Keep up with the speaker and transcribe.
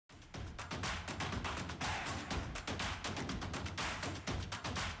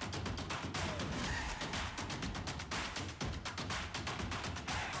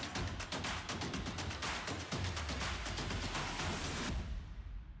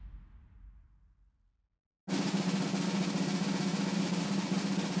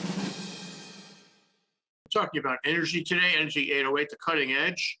talking about energy today, Energy 808, the cutting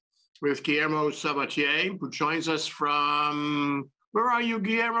edge, with Guillermo Sabatier, who joins us from, where are you,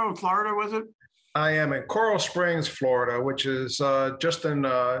 Guillermo? Florida, was it? I am in Coral Springs, Florida, which is just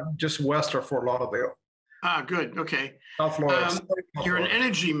west of Fort Lauderdale. Ah, good. Okay. South Florida. You're an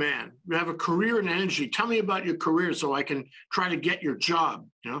energy man. You have a career in energy. Tell me about your career so I can try to get your job.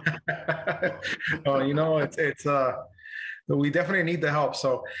 You know. It's we definitely need the help.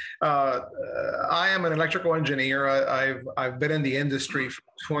 So I am an electrical engineer. I've been in the industry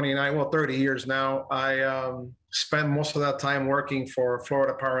for 30 years now. I spent most of that time working for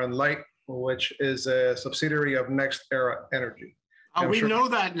Florida Power and Light, which is a subsidiary of Next Era Energy. We know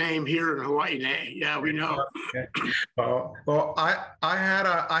that name here in Hawaii. Yeah, we know. Well, I had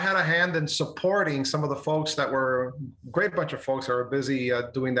a hand in supporting some of the folks that were great bunch of folks that were busy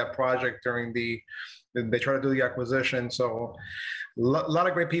doing that project during they try to do the acquisition. So a lot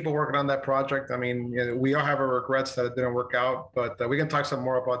of great people working on that project. I mean, we all have our regrets that it didn't work out, but we can talk some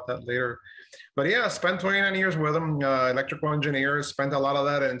more about that later. But yeah, spent 29 years with them, electrical engineers, spent a lot of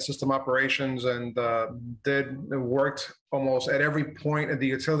that in system operations, and worked almost at every point of the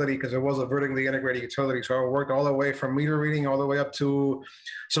utility because it was a vertically integrated utility. So I worked all the way from meter reading all the way up to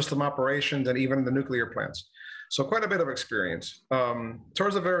system operations and even the nuclear plants. So quite a bit of experience.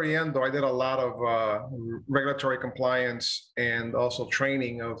 Towards the very end, though, I did a lot of regulatory compliance and also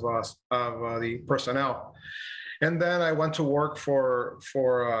training of the personnel. And then I went to work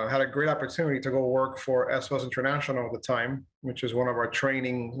had a great opportunity to go work for SOS International at the time, which is one of our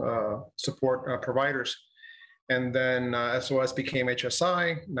training support providers. And then SOS became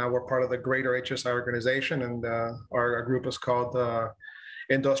HSI. Now we're part of the greater HSI organization, and our group is called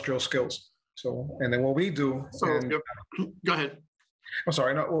Industrial Skills. So, and then what we do. Go ahead. I'm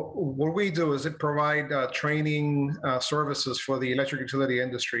sorry. No, what we do is provide training services for the electric utility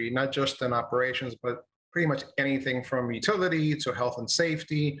industry, not just in operations, but pretty much anything from utility to health and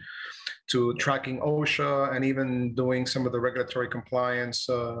safety, to tracking OSHA, and even doing some of the regulatory compliance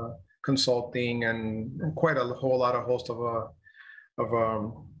consulting, and quite a host of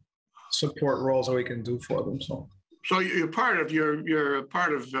support roles that we can do for them. So you're part of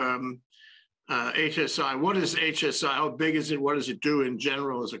HSI. What is HSI? How big is it? What does it do in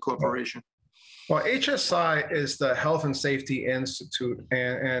general as a corporation? Well, HSI is the Health and Safety Institute,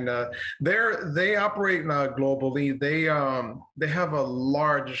 and they operate globally. They have a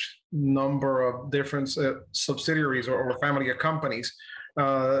large number of different subsidiaries or family of companies.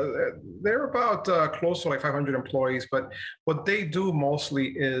 They're about close to like 500 employees, but what they do mostly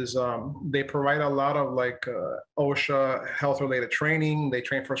is they provide a lot of OSHA health-related training. They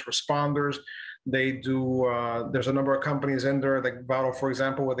train first responders. They do. There's a number of companies in there, like Vado, for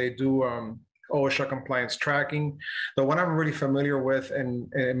example, where they do OSHA compliance tracking. The one I'm really familiar with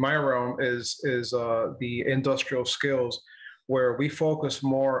in my realm is the industrial skills, where we focus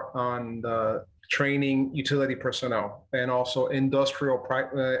more on the training utility personnel and also industrial,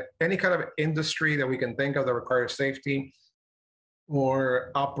 any kind of industry that we can think of that requires safety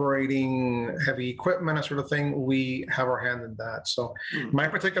or operating heavy equipment, that sort of thing. We have our hand in that. So my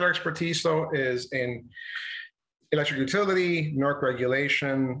particular expertise, though, is in electric utility, NERC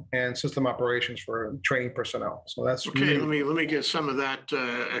regulation, and system operations for training personnel. So that's okay. Really... Let me get some of that,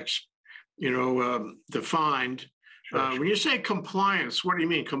 defined. Sure. When you say compliance, what do you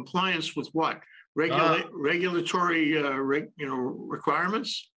mean? Compliance with what? Regulatory,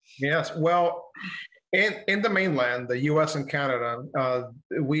 requirements? Yes. Well, in the mainland, the U.S. and Canada,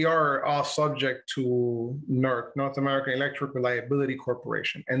 we are all subject to NERC, North American Electric Reliability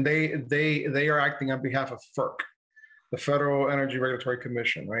Corporation, and they are acting on behalf of FERC, the Federal Energy Regulatory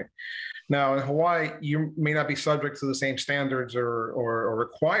Commission, right? Now, in Hawaii, you may not be subject to the same standards or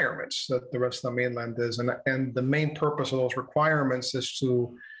requirements that the rest of the mainland is. And the main purpose of those requirements is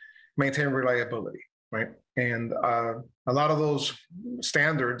to maintain reliability, right? And a lot of those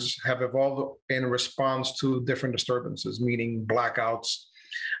standards have evolved in response to different disturbances, meaning blackouts.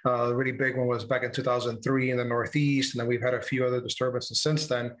 A really big one was back in 2003 in the Northeast, and then we've had a few other disturbances since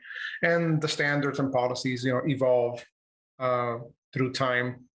then. And the standards and policies, evolve through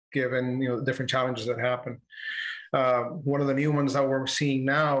time, given the different challenges that happen. One of the new ones that we're seeing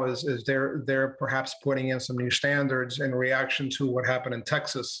now is they're perhaps putting in some new standards in reaction to what happened in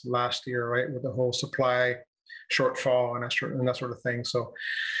Texas last year, right, with the whole supply shortfall and that sort of thing. So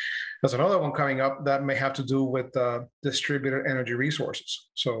there's another one coming up that may have to do with distributed energy resources.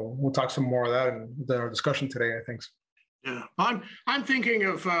 So we'll talk some more of that in our discussion today, I think. Yeah, I'm thinking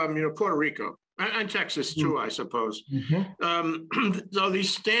of Puerto Rico and Texas too, I suppose. Mm-hmm. So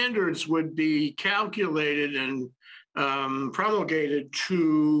these standards would be calculated and promulgated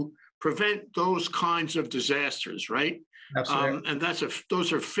to prevent those kinds of disasters, right? Absolutely. And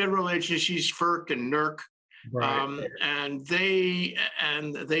those are federal agencies, FERC and NERC. Right. And they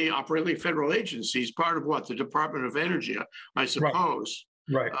operate like federal agencies, part of what? The Department of Energy, I suppose.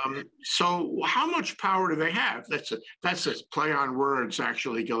 Right. So how much power do they have? That's a play on words,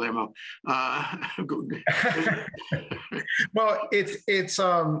 actually, Guillermo. Well, it's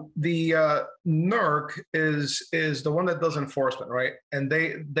the NERC is the one that does enforcement, right? And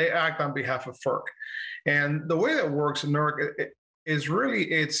they act on behalf of FERC. And the way that works, NERC is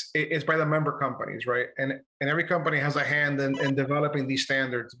really it's by the member companies, right? And every company has a hand in developing these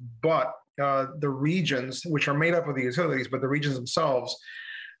standards, but the regions, which are made up of the utilities, but the regions themselves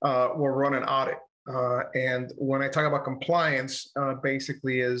will run an audit. And when I talk about compliance,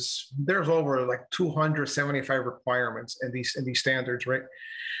 basically there's over like 275 requirements in these standards, right?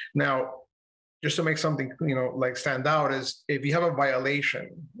 Now, just to make something like stand out is if you have a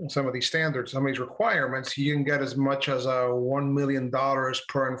violation of some of these standards, some of these requirements, you can get as much as $1 million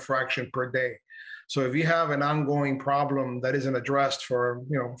per infraction per day. So if you have an ongoing problem that isn't addressed for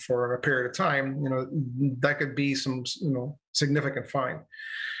a period of time, that could be some significant fine.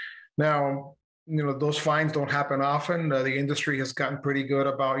 Now, those fines don't happen often. The industry has gotten pretty good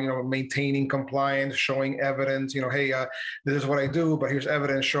about, maintaining compliance, showing evidence, hey, this is what I do, but here's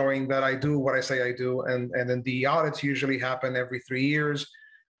evidence showing that I do what I say I do. And then the audits usually happen every 3 years.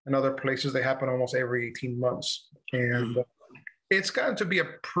 In other places, they happen almost every 18 months. And it's gotten to be a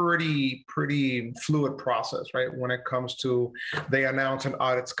pretty fluid process, right? When it comes to, they announce an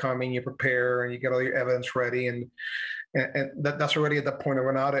audit's coming, you prepare and you get all your evidence ready, and that's already at the point of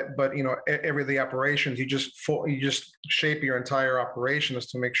an audit. But every the operations, you just shape your entire operations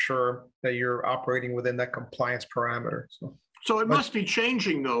to make sure that you're operating within that compliance parameter. So it must be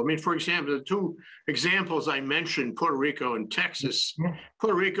changing, though. I mean, for example, the two examples I mentioned, Puerto Rico and Texas.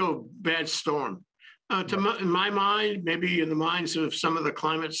 Puerto Rico, bad storm. In my mind, maybe in the minds of some of the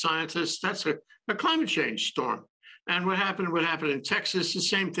climate scientists, that's a climate change storm. And what happened in Texas, the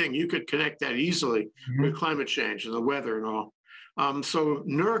same thing. You could connect that easily with climate change and the weather and all. So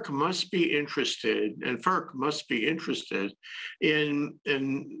NERC must be interested, and FERC must be interested in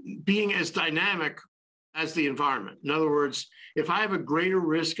being as dynamic as the environment. In other words, if I have a greater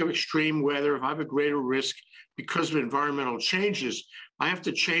risk of extreme weather, if I have a greater risk because of environmental changes, I have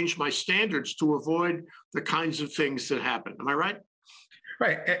to change my standards to avoid the kinds of things that happen. Am I right?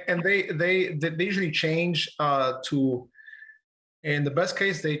 Right, and they usually change to, in the best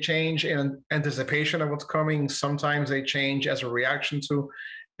case, they change in anticipation of what's coming. Sometimes they change as a reaction to.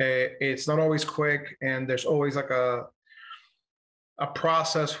 It's not always quick, and there's always like a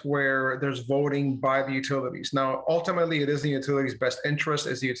process where there's voting by the utilities. Now, ultimately, it is the utilities' best interest.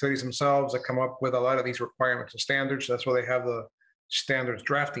 It's the utilities themselves that come up with a lot of these requirements and standards. That's why they have the standards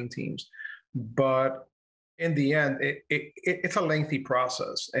drafting teams. But in the end, it's a lengthy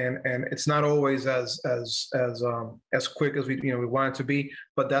process, and it's not always as quick as we want it to be.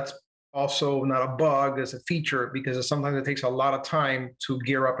 But that's also not a bug; it's a feature, because sometimes it takes a lot of time to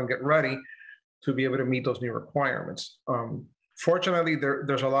gear up and get ready to be able to meet those new requirements. Fortunately,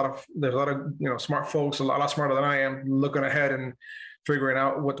 there's a lot of smart folks, a lot smarter than I am, looking ahead and figuring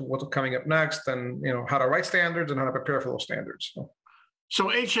out what's coming up next, and how to write standards and how to prepare for those standards. So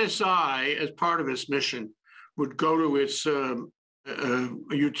HSI, as part of its mission, would go to its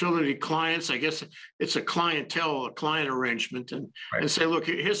utility clients. I guess it's a client arrangement, and say, look,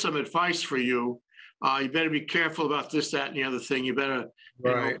 here's some advice for you. You better be careful about this, that, and the other thing. You better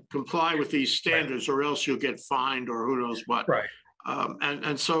comply with these standards, or else you'll get fined, or who knows what. Right.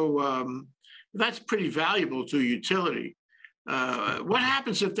 So that's pretty valuable to a utility. What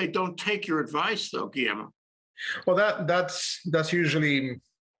happens if they don't take your advice, though, Guillermo? Well, that's usually.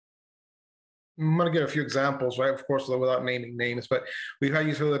 I'm going to give a few examples, right? Of course, without naming names, but we've had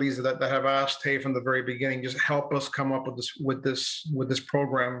utilities that have asked, hey, from the very beginning, just help us come up with this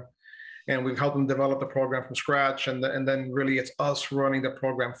program, and we've helped them develop the program from scratch, and then really it's us running the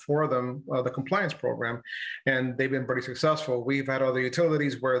program for them, the compliance program, and they've been pretty successful. We've had other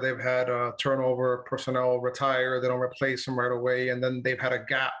utilities where they've had turnover, personnel retire, they don't replace them right away, and then they've had a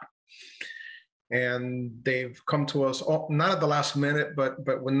gap. And they've come to us, not at the last minute, but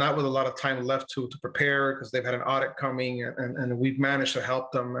not with a lot of time left to prepare, because they've had an audit coming, and we've managed to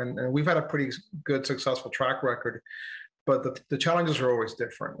help them. And we've had a pretty good, successful track record. But the challenges are always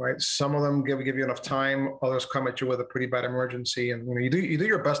different, right? Some of them give you enough time. Others come at you with a pretty bad emergency. And you do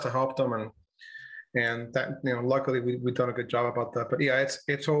your best to help them. And that, luckily we've done a good job about that. But yeah,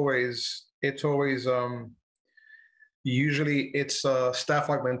 it's always usually it's staff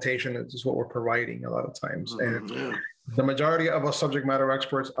augmentation is what we're providing a lot of times. the majority of us subject matter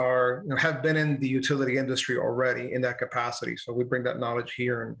experts are, have been in the utility industry already in that capacity. So we bring that knowledge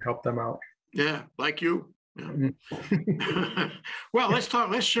here and help them out. Yeah, like you. Yeah. Mm-hmm. Well,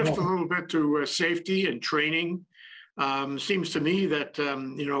 let's shift a little bit to safety and training. Seems to me that,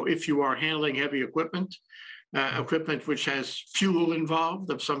 if you are handling heavy equipment, equipment which has fuel involved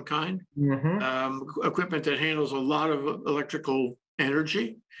of some kind, equipment that handles a lot of electrical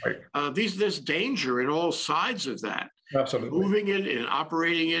energy. Right. There's danger in all sides of that. Absolutely. Moving it and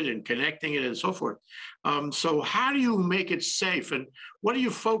operating it and connecting it and so forth. So how do you make it safe, and what do you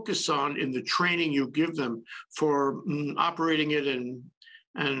focus on in the training you give them for operating it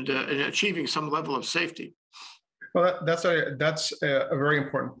and achieving some level of safety? Well, that's a very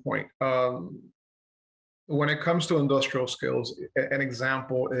important point. When it comes to industrial skills, an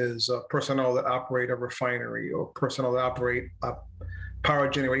example is personnel that operate a refinery or personnel that operate a power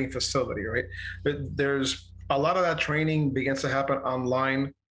generating facility, right? But there's a lot of that training begins to happen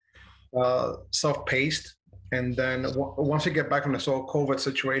online, self-paced. And then once we get back from this whole COVID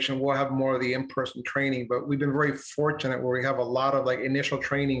situation, we'll have more of the in-person training. But we've been very fortunate where we have a lot of like initial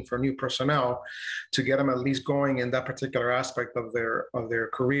training for new personnel to get them at least going in that particular aspect of their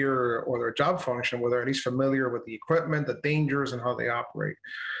career or their job function, where they're at least familiar with the equipment, the dangers, and how they operate.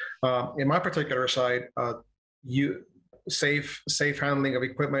 In my particular side, safe handling of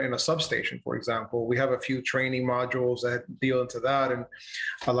equipment in a substation, for example, we have a few training modules that deal into that, and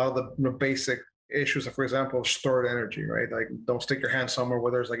a lot of the basic issues of, for example, stored energy, right? Like don't stick your hand somewhere where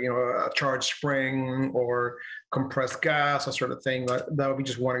there's like, a charged spring or compressed gas, that sort of thing. That would be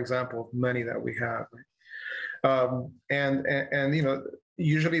just one example of many that we have. And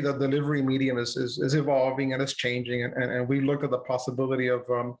usually the delivery medium is evolving and it's changing. And we looked at the possibility of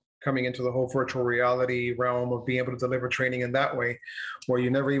coming into the whole virtual reality realm of being able to deliver training in that way, where you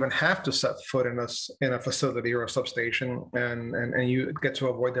never even have to set foot in a facility or a substation, and you get to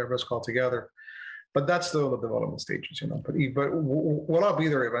avoid that risk altogether. But that's still the development stages, but we'll all be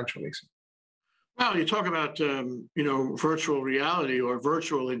there eventually. So. Well, you talk about, virtual reality or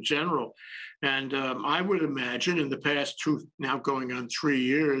virtual in general. And I would imagine in the past now going on 3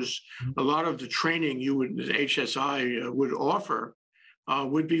 years, a lot of the training HSI would offer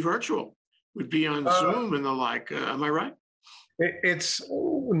would be virtual, would be on Zoom and the like. Am I right? It's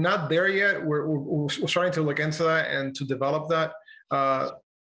not there yet. We're starting to look into that and to develop that.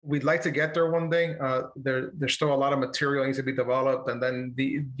 We'd like to get there one day. There's still a lot of material needs to be developed, and then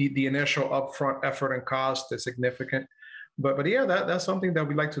the initial upfront effort and cost is significant. But yeah, that's something that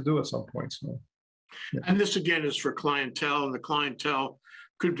we'd like to do at some point. So, yeah. And this again is for clientele, and the clientele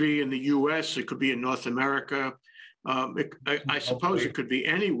could be in the U.S., it could be in North America. I suppose it could be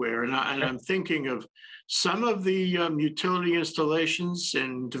anywhere. And I'm thinking of some of the utility installations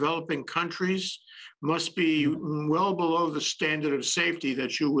in developing countries must be well below the standard of safety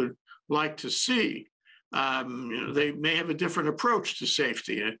that you would like to see. They may have a different approach to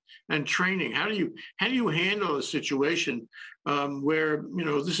safety and training. How do you handle a situation where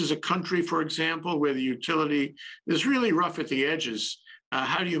this is a country, for example, where the utility is really rough at the edges?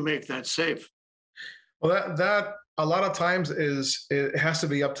 How do you make that safe? Well, that a lot of times it has to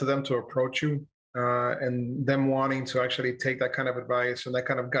be up to them to approach you. And them wanting to actually take that kind of advice and that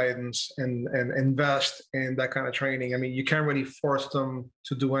kind of guidance and invest in that kind of training. I mean, you can't really force them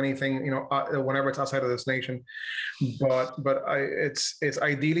to do anything, whenever it's outside of this nation. But it's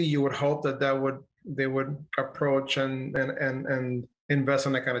ideally you would hope that they would approach and invest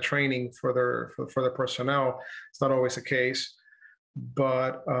in that kind of training for their personnel. It's not always the case,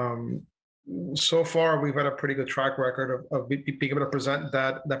 but so far we've had a pretty good track record of being able to present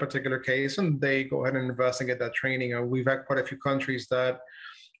that particular case, and they go ahead and invest and get that training. And we've had quite a few countries that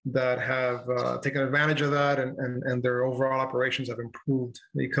have taken advantage of that, and their overall operations have improved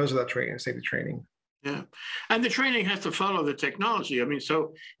because of that training, safety training. Yeah. And the training has to follow the technology. I mean,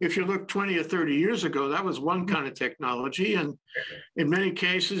 so if you look 20 or 30 years ago, that was one kind of technology. And in many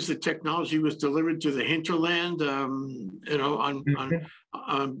cases, the technology was delivered to the hinterland,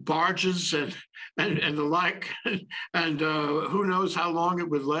 on barges and the like. And who knows how long it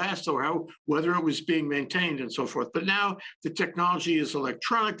would last or whether it was being maintained and so forth. But now the technology is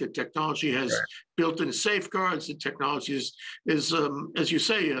electronic. The technology has built-in safeguards. The technology is as you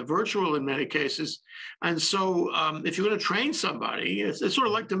say, virtual in many cases. And so if you're going to train somebody, it's sort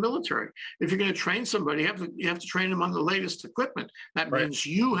of like the military. If you're going to train somebody, you have to train them on the latest equipment. That means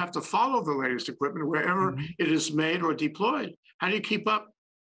you have to follow the latest equipment wherever it is made or deployed. How do you keep up?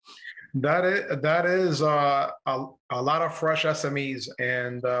 That is a lot of fresh SMEs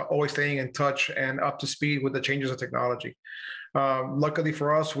and always staying in touch and up to speed with the changes of technology. Luckily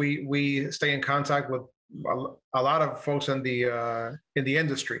for us, we stay in contact with a lot of folks in the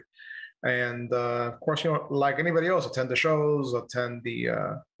industry. And of course, like anybody else, attend the shows, attend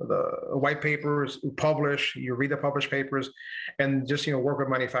the white papers, publish. You read the published papers, and just work with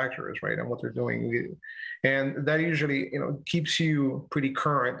manufacturers, right, and what they're doing, and that usually keeps you pretty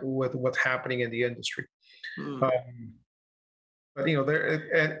current with what's happening in the industry. Mm. But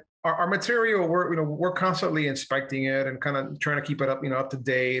there, our material, we're constantly inspecting it and kind of trying to keep it up to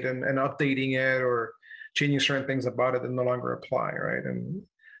date, and updating it or changing certain things about it that no longer apply, right? And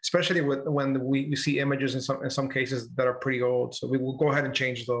especially when we see images in some cases that are pretty old, so we will go ahead and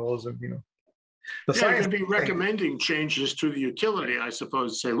change those, and the science going to be recommending changes to the utility, I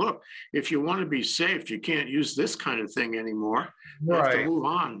suppose. Say, look, if you want to be safe, you can't use this kind of thing anymore. You have to move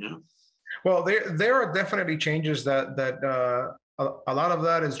on. Yeah? Well, there are definitely changes that a lot of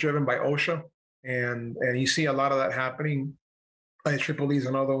that is driven by OSHA, and you see a lot of that happening. IEEE is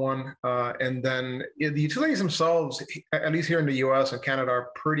another one. And then the utilities themselves, at least here in the US and Canada, are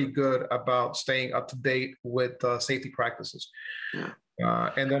pretty good about staying up to date with safety practices. Yeah.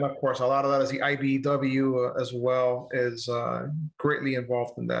 And then, of course, a lot of that is the IBEW as well, is greatly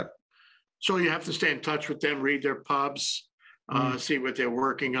involved in that. So you have to stay in touch with them, read their pubs, see what they're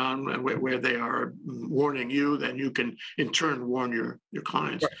working on, and where they are warning you, then you can in turn warn your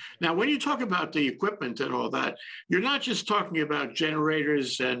clients. Right. Now, when you talk about the equipment and all that, you're not just talking about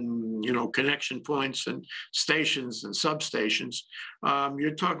generators and connection points and stations and substations.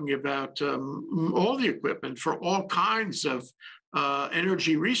 You're talking about all the equipment for all kinds of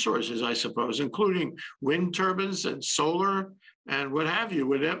energy resources, I suppose, including wind turbines and solar and what have you,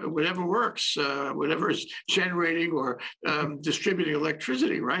 whatever works, whatever is generating or distributing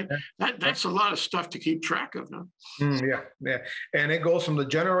electricity, right? That's a lot of stuff to keep track of, no? Yeah. And it goes from the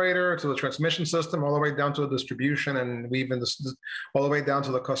generator to the transmission system, all the way down to the distribution, and all the way down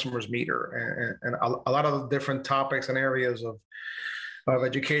to the customer's meter, and a lot of the different topics and areas of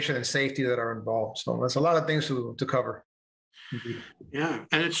education and safety that are involved. So there's a lot of things to cover. Yeah,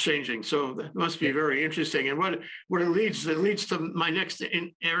 and it's changing. So that must be very interesting. And what it leads to my next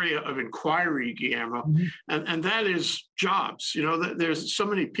area of inquiry, Guillermo, and that is jobs. There's so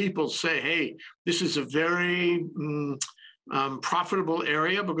many people say, hey, this is a very profitable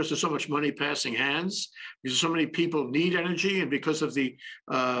area because there's so much money passing hands, because so many people need energy, and because of the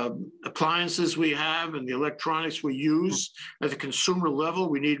appliances we have and the electronics we use at the consumer level,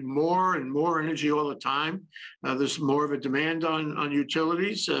 we need more and more energy all the time. There's more of a demand on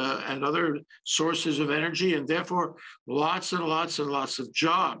utilities and other sources of energy, and therefore lots and lots and lots of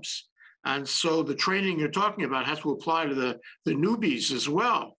jobs. And so the training you're talking about has to apply to the newbies as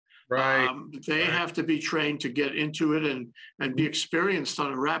well. Right. They have to be trained to get into it and be experienced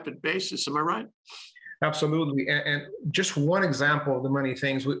on a rapid basis. Am I right? Absolutely. And just one example of the many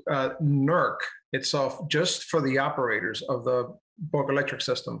things, NERC itself, just for the operators of the bulk electric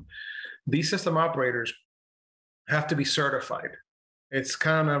system, these system operators have to be certified. It's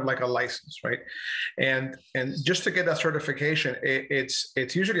kind of like a license, right? And just to get that certification,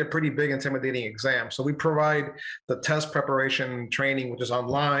 it's usually a pretty big, intimidating exam. So we provide the test preparation training, which is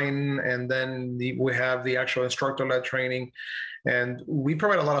online, and then we have the actual instructor-led training. And we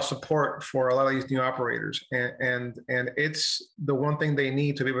provide a lot of support for a lot of these new operators, and it's the one thing they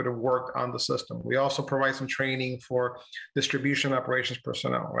need to be able to work on the system. We also provide some training for distribution operations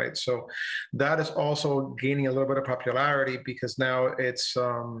personnel, right? So that is also gaining a little bit of popularity, because now it's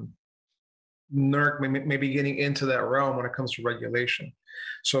NERC may be getting into that realm when it comes to regulation.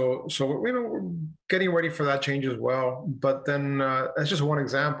 So we're getting ready for that change as well. But then that's just one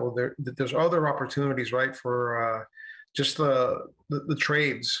example. There's other opportunities, right, for just the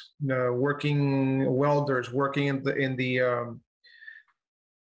trades, working welders, working in the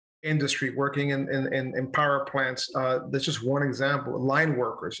industry, working in power plants. That's just one example. Line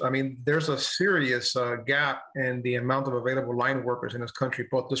workers. I mean, there's a serious gap in the amount of available line workers in this country,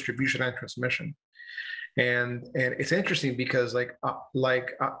 both distribution and transmission. And it's interesting because like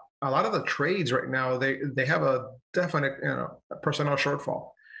a lot of the trades right now, they have a definite personnel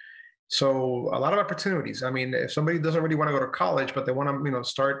shortfall. So a lot of opportunities. I mean, if somebody doesn't really want to go to college, but they want to,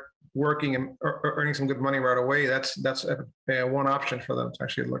 start working and earning some good money right away, that's one option for them to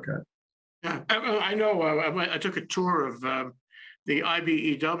actually look at. Yeah, I know. I took a tour of the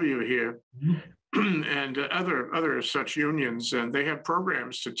IBEW here and other such unions, and they have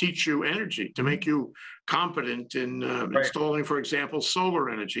programs to teach you energy, to make you competent in installing, for example, solar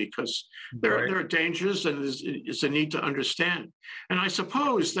energy, because there are dangers and it's a need to understand. And I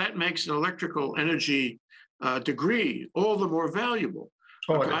suppose that makes an electrical energy degree all the more valuable.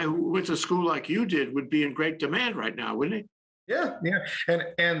 A guy who went to school like you did would be in great demand right now, wouldn't he? Yeah.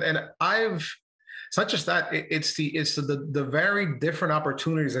 And It's not just that, it's the very different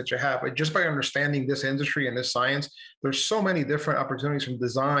opportunities that you have. But just by understanding this industry and this science, there's so many different opportunities from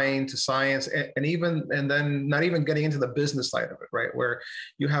design to science, and then not even getting into the business side of it, right? Where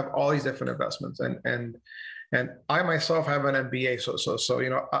you have all these different investments. And I myself have an MBA, so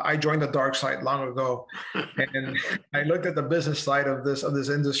I joined the dark side long ago, and I looked at the business side of this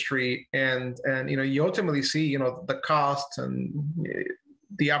industry, and you ultimately see the costs and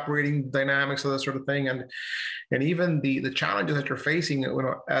the operating dynamics of that sort of thing, and even the challenges that you're facing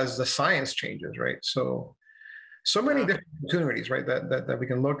as the science changes, right? So many different opportunities, right, that we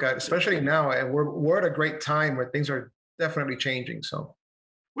can look at, especially now, and we're at a great time where things are definitely changing. So.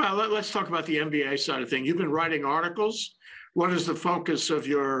 Well, let's talk about the MBA side of things. You've been writing articles. What is the focus of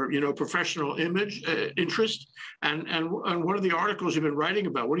your, professional interest, and what are the articles you've been writing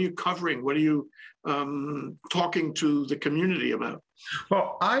about? What are you covering? What are you talking to the community about?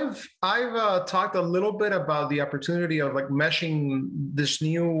 Well, I've talked a little bit about the opportunity of like meshing this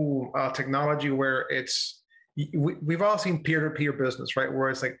new technology where we've all seen peer-to-peer business, right? Where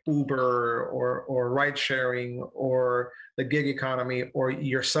it's like Uber or ride sharing or the gig economy, or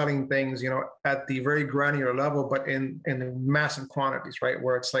you're selling things, at the very granular level, but in massive quantities, right?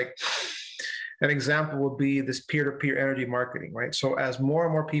 Where it's like, an example would be this peer-to-peer energy marketing, right? So as more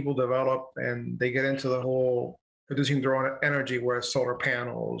and more people develop and they get into the whole producing their own energy, whether solar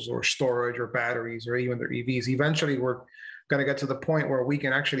panels or storage or batteries or even their EVs, eventually we're going to get to the point where we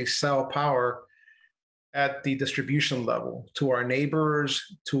can actually sell power at the distribution level to our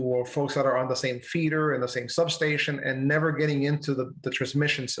neighbors, to folks that are on the same feeder and the same substation, and never getting into the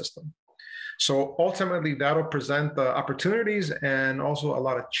transmission system. So ultimately, that'll present the opportunities and also a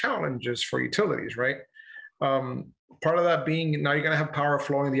lot of challenges for utilities, right? Part of that being now you're going to have power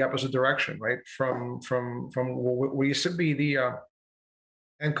flowing the opposite direction, right? From what used to be the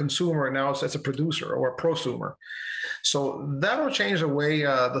end consumer, now it's a producer or a prosumer. So that'll change the way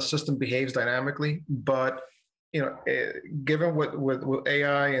the system behaves dynamically. But given with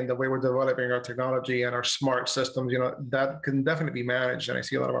AI and the way we're developing our technology and our smart systems, that can definitely be managed, and I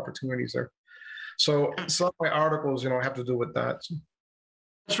see a lot of opportunities there. So some of my articles, have to do with that.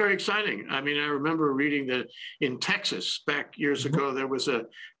 That's very exciting. I mean, I remember reading that in Texas back years ago, there was a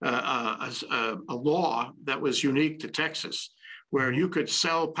law that was unique to Texas, where you could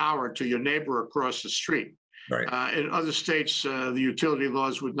sell power to your neighbor across the street. Right. In other states, the utility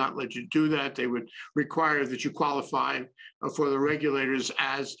laws would not let you do that. They would require that you qualify for the regulators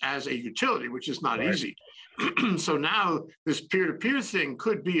as a utility, which is not easy. So now this peer-to-peer thing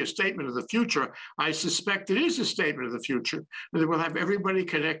could be a statement of the future. I suspect it is a statement of the future, and that we'll have everybody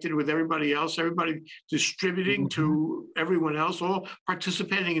connected with everybody else, everybody distributing to everyone else, all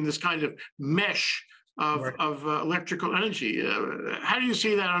participating in this kind of mesh of electrical energy. How do you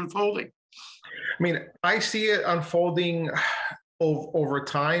see that unfolding? I mean, I see it unfolding over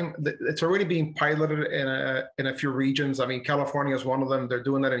time. It's already being piloted in a few regions. I mean, California is one of them. They're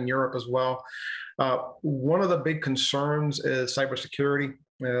doing that in Europe as well. One of the big concerns is cybersecurity.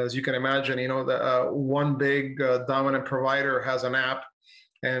 As you can imagine, the one big dominant provider has an app,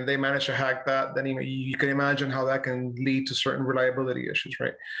 and they manage to hack that. Then you can imagine how that can lead to certain reliability issues,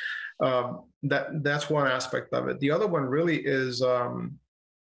 right? That's one aspect of it. The other one really is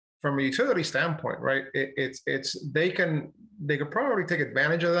from a utility standpoint, right? They could probably take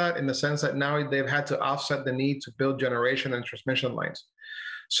advantage of that in the sense that now they've had to offset the need to build generation and transmission lines.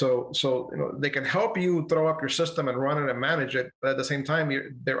 So they can help you throw up your system and run it and manage it, but at the same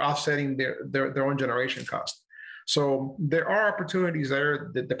time, they're offsetting their own generation cost. So there are opportunities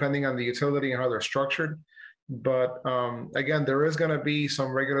there depending on the utility and how they're structured. But again, there is going to be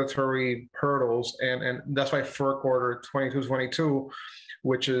some regulatory hurdles, and that's why FERC Order 2222,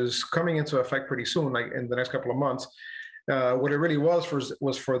 which is coming into effect pretty soon, like in the next couple of months. What it really was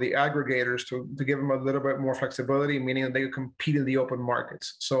for the aggregators to give them a little bit more flexibility, meaning that they could compete in the open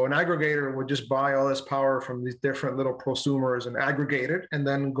markets. So an aggregator would just buy all this power from these different little prosumers and aggregate it, and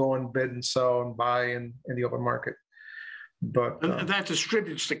then go and bid and sell and buy in the open market. But and that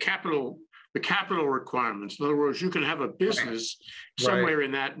distributes the capital requirements. In other words, you can have a business somewhere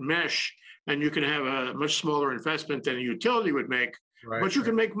in that mesh, and you can have a much smaller investment than a utility would make. But you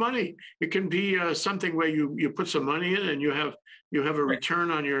can make money. It can be something where you put some money in and you have a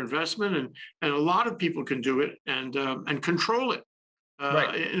return on your investment, and a lot of people can do it and control it.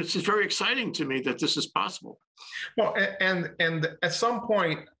 It's just very exciting to me that this is possible. Well, and at some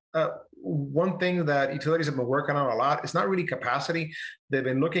point, one thing that utilities have been working on a lot is not really capacity. They've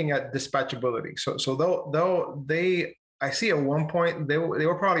been looking at dispatchability. So I see at one point they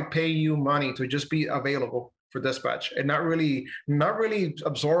will probably pay you money to just be available for dispatch, and not really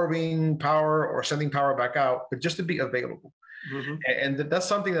absorbing power or sending power back out, but just to be available. Mm-hmm. And that's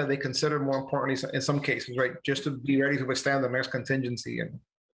something that they consider more importantly in some cases, right? Just to be ready to withstand the next contingency. And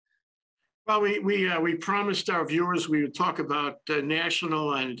well, we promised our viewers we would talk about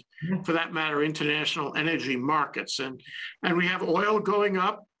national and, for that matter, international energy markets, and we have oil going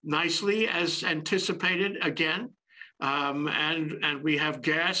up nicely as anticipated again, and we have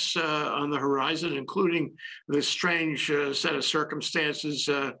gas on the horizon, including this strange set of circumstances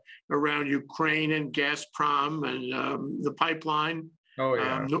around Ukraine and Gazprom and the pipeline,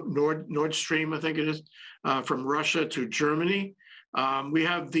 Nord Stream, I think it is, from Russia to Germany. We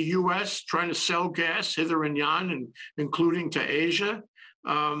have the U.S. trying to sell gas hither and yon, and including to Asia.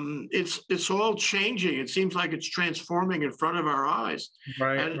 It's all changing. It seems like it's transforming in front of our eyes.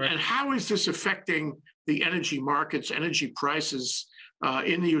 And how is this affecting the energy markets, energy prices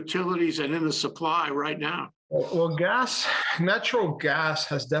in the utilities and in the supply right now? Well, natural gas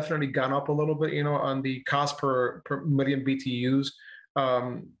has definitely gone up a little bit, on the cost per million BTUs.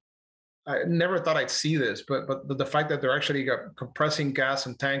 I never thought I'd see this, but the fact that they're actually compressing gas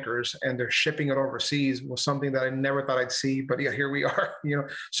in tankers and they're shipping it overseas was something that I never thought I'd see. But yeah, here we are.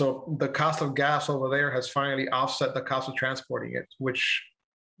 So the cost of gas over there has finally offset the cost of transporting it, which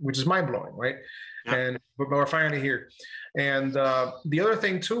is mind blowing, right? Yeah. But we're finally here. And the other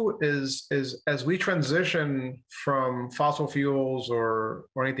thing too is as we transition from fossil fuels or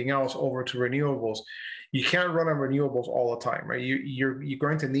anything else over to renewables, you can't run on renewables all the time, right? You're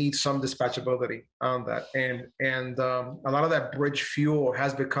going to need some dispatchability on that, and a lot of that bridge fuel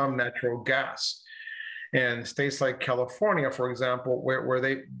has become natural gas. And states like California, for example, where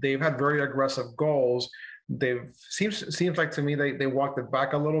they've had very aggressive goals, seems like to me they walked it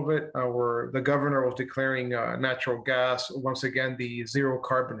back a little bit, where the governor was declaring natural gas once again the zero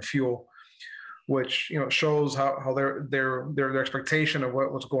carbon fuel, which shows how their expectation of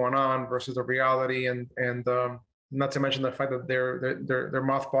what's going on versus the reality, and not to mention the fact that they're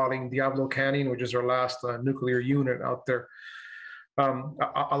mothballing Diablo Canyon, which is their last nuclear unit out there.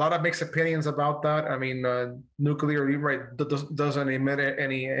 A lot of mixed opinions about that. I mean, nuclear, right, doesn't emit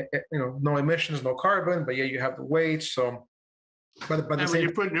any, no emissions, no carbon, but yeah, you have the weight. So, but when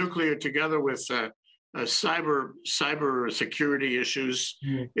you put nuclear together with cyber security issues,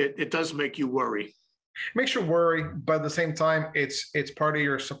 it does make you worry. Makes you worry, but at the same time, it's part of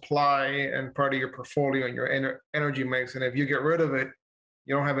your supply and part of your portfolio and your energy mix. And if you get rid of it,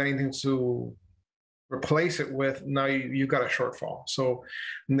 you don't have anything to replace it with. Now you got a shortfall. So,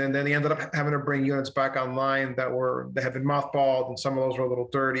 and then they ended up having to bring units back online that have been mothballed, and some of those were a little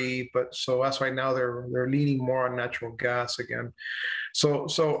dirty. But so that's why now they're leaning more on natural gas again.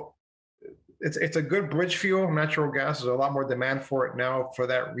 So it's a good bridge fuel. Natural gas, is a lot more demand for it now for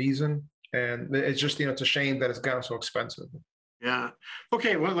that reason. And it's just, it's a shame that it's gotten so expensive. Yeah.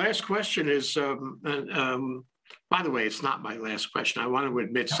 Okay. Well, last question is, by the way, it's not my last question. I want to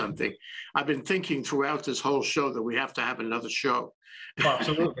admit something. I've been thinking throughout this whole show that we have to have another show.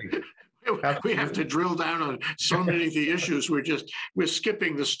 Absolutely. We have to drill down on so many of the issues. We're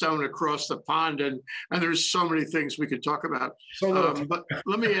skipping the stone across the pond, and there's so many things we could talk about. But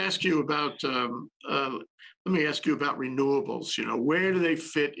let me ask you about renewables. Where do they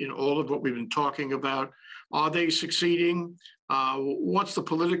fit in all of what we've been talking about? Are they succeeding? What's the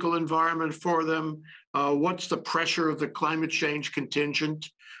political environment for them? What's the pressure of the climate change contingent?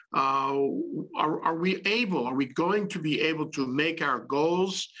 Are we going to be able to make our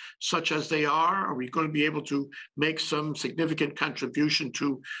goals such as they are? Are we going to be able to make some significant contribution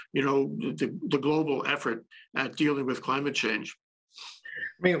to, the global effort at dealing with climate change?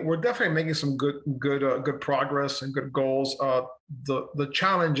 I mean, we're definitely making some good progress and good goals. The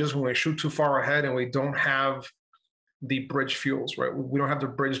challenge is when we shoot too far ahead and we don't have the bridge fuels, right? We don't have the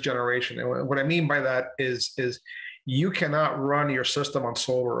bridge generation. And what I mean by that is you cannot run your system on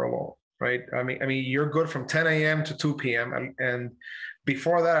solar alone, right? I mean, you're good from 10 a.m. to 2 p.m. and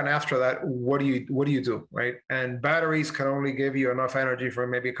before that and after that, what do you do, right? And batteries can only give you enough energy for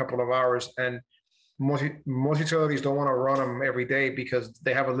maybe a couple of hours, and most utilities don't want to run them every day because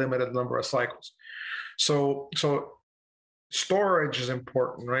they have a limited number of cycles. So storage is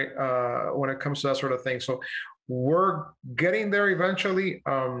important, right? When it comes to that sort of thing. So we're getting there eventually.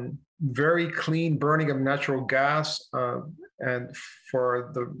 Very clean burning of natural gas, and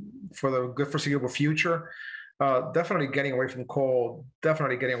for the good foreseeable future. Definitely getting away from coal.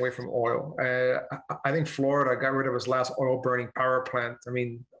 Definitely getting away from oil. I think Florida got rid of its last oil burning power plant,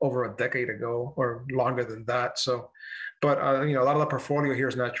 over a decade ago or longer than that. So, but a lot of the portfolio here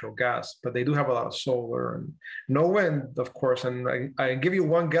is natural gas, but they do have a lot of solar and no wind, of course. And I give you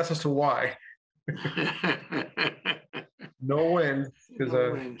one guess as to why. No wind.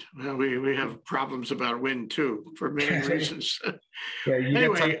 No wind. Well, we have problems about wind too, for many reasons. Yeah, you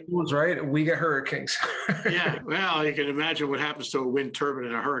Anyway, get typhoons, right? We get hurricanes. yeah, well, you can imagine what happens to a wind turbine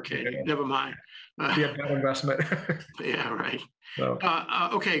in a hurricane. Yeah. Never mind. Be a bad investment. Yeah, right. So,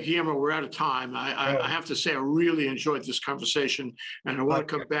 Okay, Guillermo, we're out of time. I have to say I really enjoyed this conversation, and I want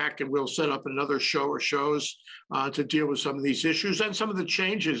to come back and we'll set up another show or shows to deal with some of these issues and some of the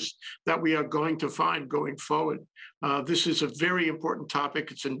changes that we are going to find going forward. This is a very important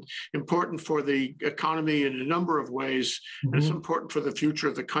topic. It's important for the economy in a number of ways, and it's important for the future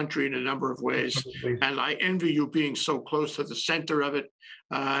of the country in a number of ways. absolutely. And I envy you being so close to the center of it,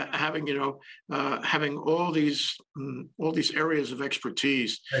 having having all these areas of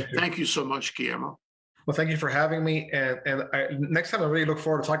expertise. Thank you so much, Guillermo. Well, thank you for having me. And next time, I really look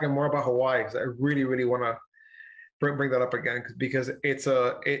forward to talking more about Hawaii, because I really, really want to bring that up again, because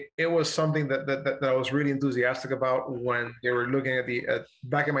it was something that I was really enthusiastic about when they were looking at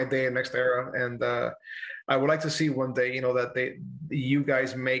back in my day in Next Era, and I would like to see one day, that you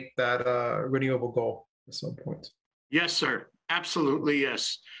guys make that renewable goal at some point. Yes, sir. Absolutely,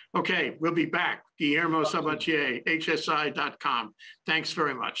 yes. Okay, we'll be back. Guillermo Sabatier, HSI.com. Thanks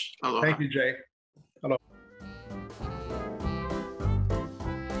very much. Aloha. Thank you, Jay. Hello.